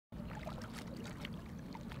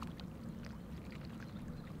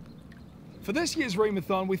For this year's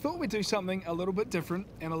Rhemathon, we thought we'd do something a little bit different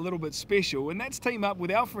and a little bit special, and that's team up with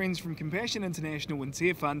our friends from Compassion International and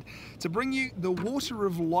Tear Fund to bring you the Water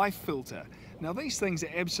of Life filter. Now these things are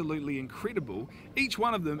absolutely incredible. Each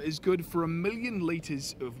one of them is good for 1 million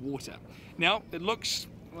litres of water. Now it looks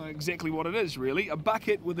exactly what it is really, a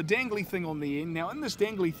bucket with a dangly thing on the end. Now in this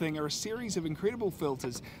dangly thing are a series of incredible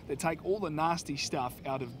filters that take all the nasty stuff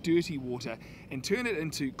out of dirty water and turn it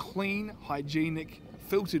into clean, hygienic,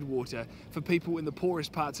 filtered water for people in the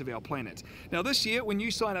poorest parts of our planet. Now this year, when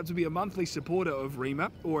you sign up to be a monthly supporter of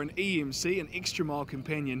Rhema or an EMC, an extra mile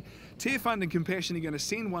companion, Tear Fund and Compassion are going to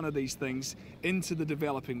send one of these things into the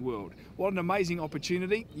developing world. What an amazing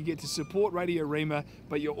opportunity. You get to support Radio Rhema,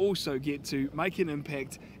 but you also get to make an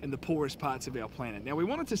impact in the poorest parts of our planet. Now we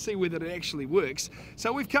wanted to see whether it actually works,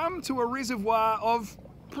 so we've come to a reservoir of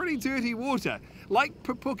pretty dirty water. Lake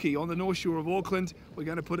Pupuki on the North Shore of Auckland. We're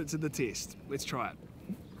going to put it to the test. Let's try it.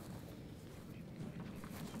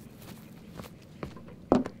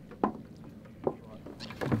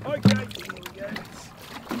 Okay, here we go.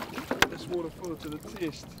 Put this water full to the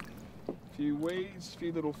test. A few weeds, a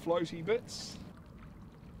few little floaty bits.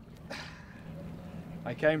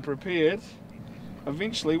 I came prepared.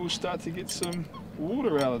 Eventually we'll start to get some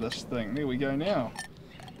water out of this thing. There we go now.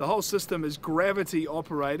 The whole system is gravity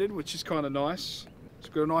operated, which is kind of nice. It's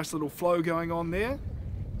got a nice little flow going on there.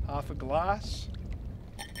 Half a glass.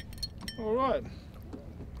 Alright.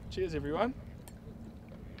 Cheers everyone.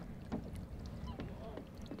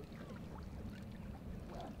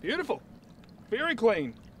 Beautiful, very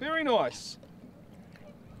clean, very nice.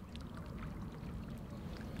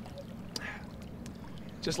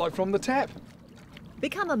 Just like from the tap.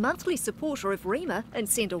 Become a monthly supporter of Rhema and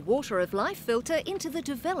send a Water of Life filter into the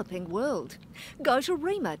developing world. Go to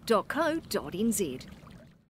rhema.co.nz.